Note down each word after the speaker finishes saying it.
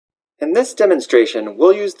In this demonstration,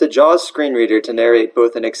 we'll use the JAWS screen reader to narrate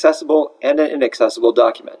both an accessible and an inaccessible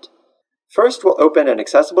document. First, we'll open an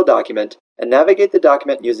accessible document and navigate the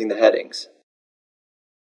document using the headings.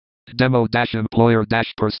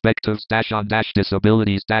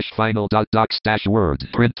 Demo-employer-perspectives-on-disabilities-final.docs-word.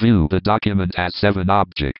 Print view. The document has 7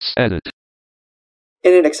 objects. Edit.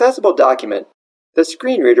 In an accessible document, the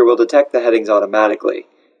screen reader will detect the headings automatically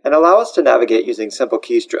and allow us to navigate using simple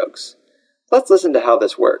keystrokes. Let's listen to how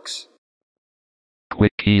this works.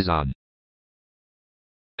 Quick keys on.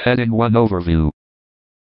 Heading 1 Overview.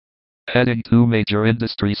 Heading 2 Major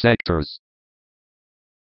Industry Sectors.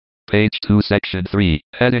 Page 2 Section 3.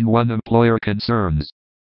 Heading 1 Employer Concerns.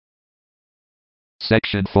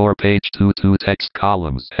 Section 4 Page 2 2 Text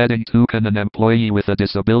columns. Heading 2 Can an employee with a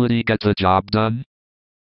disability get the job done?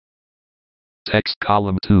 Text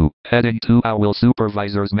column 2. Heading 2 How will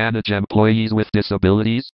supervisors manage employees with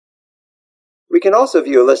disabilities? We can also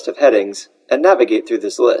view a list of headings and navigate through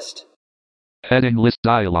this list. Heading List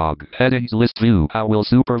Dialog. Headings List View. How will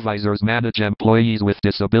supervisors manage employees with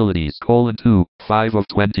disabilities? 2, 5 of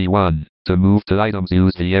 21. To move to items,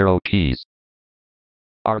 use the arrow keys.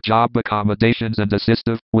 Are job accommodations and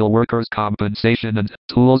assistive? Will workers' compensation and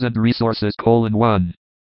tools and resources? 1.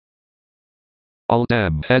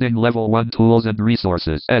 Alt-M. Heading Level 1 Tools and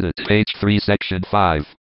Resources. Edit. Page 3 Section 5.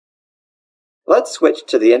 Let's switch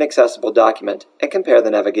to the inaccessible document and compare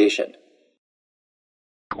the navigation.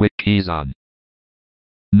 Quick keys on.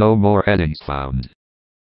 No more headings found.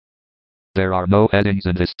 There are no headings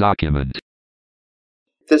in this document.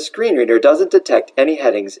 The screen reader doesn't detect any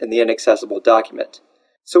headings in the inaccessible document,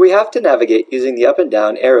 so we have to navigate using the up and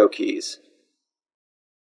down arrow keys.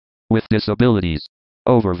 With disabilities.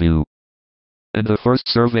 Overview. In the first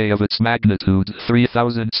survey of its magnitude,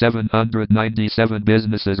 3,797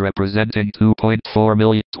 businesses representing 2.4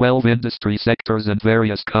 million, 12 industry sectors and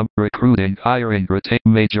various recruiting, hiring,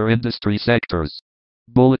 major industry sectors.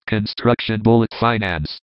 Bullet construction, bullet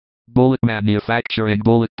finance, bullet manufacturing,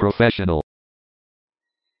 bullet professional.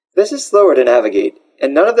 This is slower to navigate,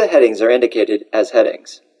 and none of the headings are indicated as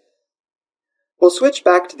headings. We'll switch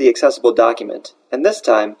back to the accessible document, and this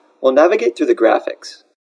time, we'll navigate through the graphics.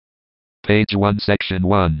 Page 1 Section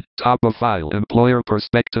 1. Top of file. Employer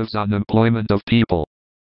perspectives on employment of people.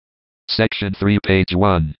 Section 3 Page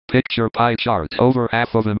 1. Picture pie chart. Over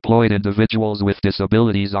half of employed individuals with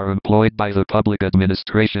disabilities are employed by the public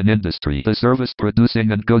administration industry. The service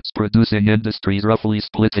producing and goods producing industries roughly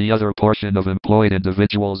split the other portion of employed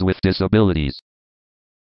individuals with disabilities.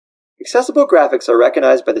 Accessible graphics are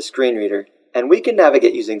recognized by the screen reader, and we can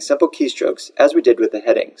navigate using simple keystrokes as we did with the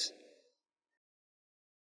headings.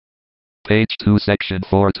 Page 2 Section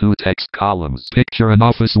 4 2 Text columns. Picture an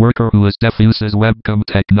office worker who is deaf uses webcam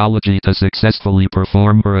technology to successfully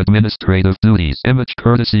perform her administrative duties. Image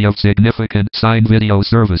courtesy of significant sign video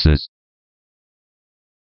services.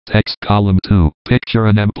 Text column 2. Picture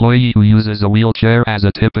an employee who uses a wheelchair as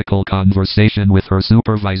a typical conversation with her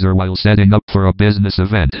supervisor while setting up for a business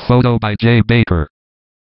event. Photo by J. Baker.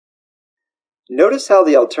 Notice how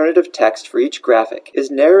the alternative text for each graphic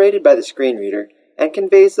is narrated by the screen reader and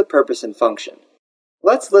conveys the purpose and function.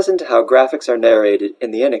 Let's listen to how graphics are narrated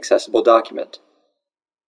in the inaccessible document.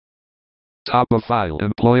 Top of file.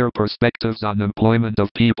 Employer perspectives on employment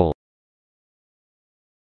of people.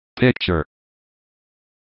 Picture.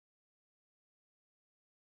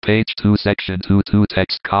 Page 2 Section 2 2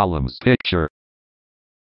 Text columns. Picture.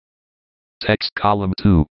 Text column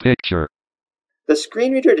 2. Picture. The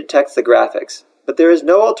screen reader detects the graphics, but there is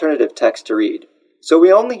no alternative text to read, so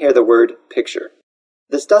we only hear the word picture.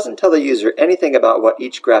 This doesn't tell the user anything about what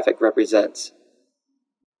each graphic represents.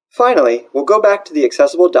 Finally, we'll go back to the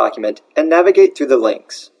accessible document and navigate through the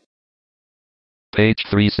links. Page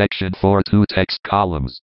 3 Section 4 2 Text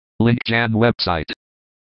columns. Link Jan website.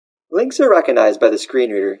 Links are recognized by the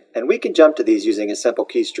screen reader, and we can jump to these using a simple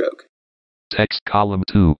keystroke. Text column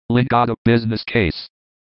 2. Link out of business case.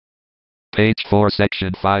 Page 4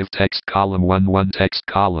 Section 5 Text column 1 1 Text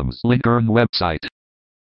columns. Link Earn website.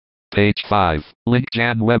 Page 5. Link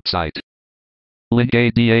Jan website. Link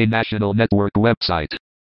ADA National Network website.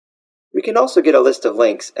 We can also get a list of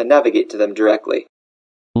links and navigate to them directly.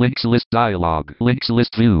 Links List Dialog. Links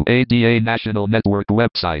List View. ADA National Network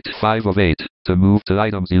website. 5 of 8. To move to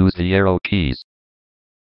items, use the arrow keys.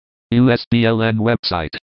 USBLN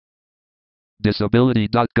website.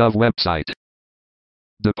 Disability.gov website.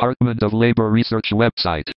 Department of Labor Research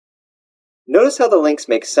website. Notice how the links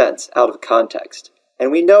make sense out of context,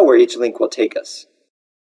 and we know where each link will take us.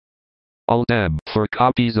 Alt-M. For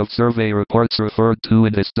copies of survey reports referred to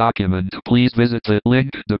in this document, please visit the link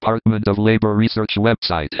Department of Labor Research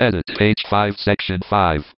website. Edit. Page 5 Section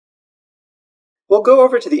 5. We'll go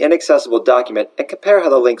over to the inaccessible document and compare how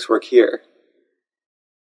the links work here.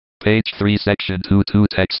 Page 3, Section 2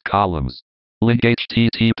 text columns. Link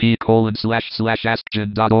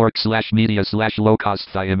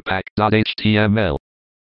http://askgen.org/media/locusttheimpact.html.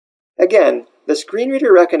 Again, the screen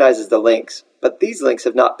reader recognizes the links, but these links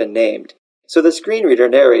have not been named, so the screen reader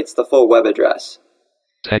narrates the full web address.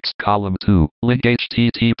 Text column 2. Link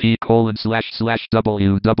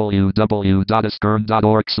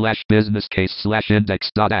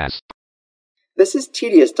http://www.askern.org/businesscase/index.asp. This is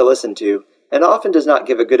tedious to listen to, and often does not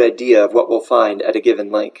give a good idea of what we'll find at a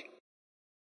given link.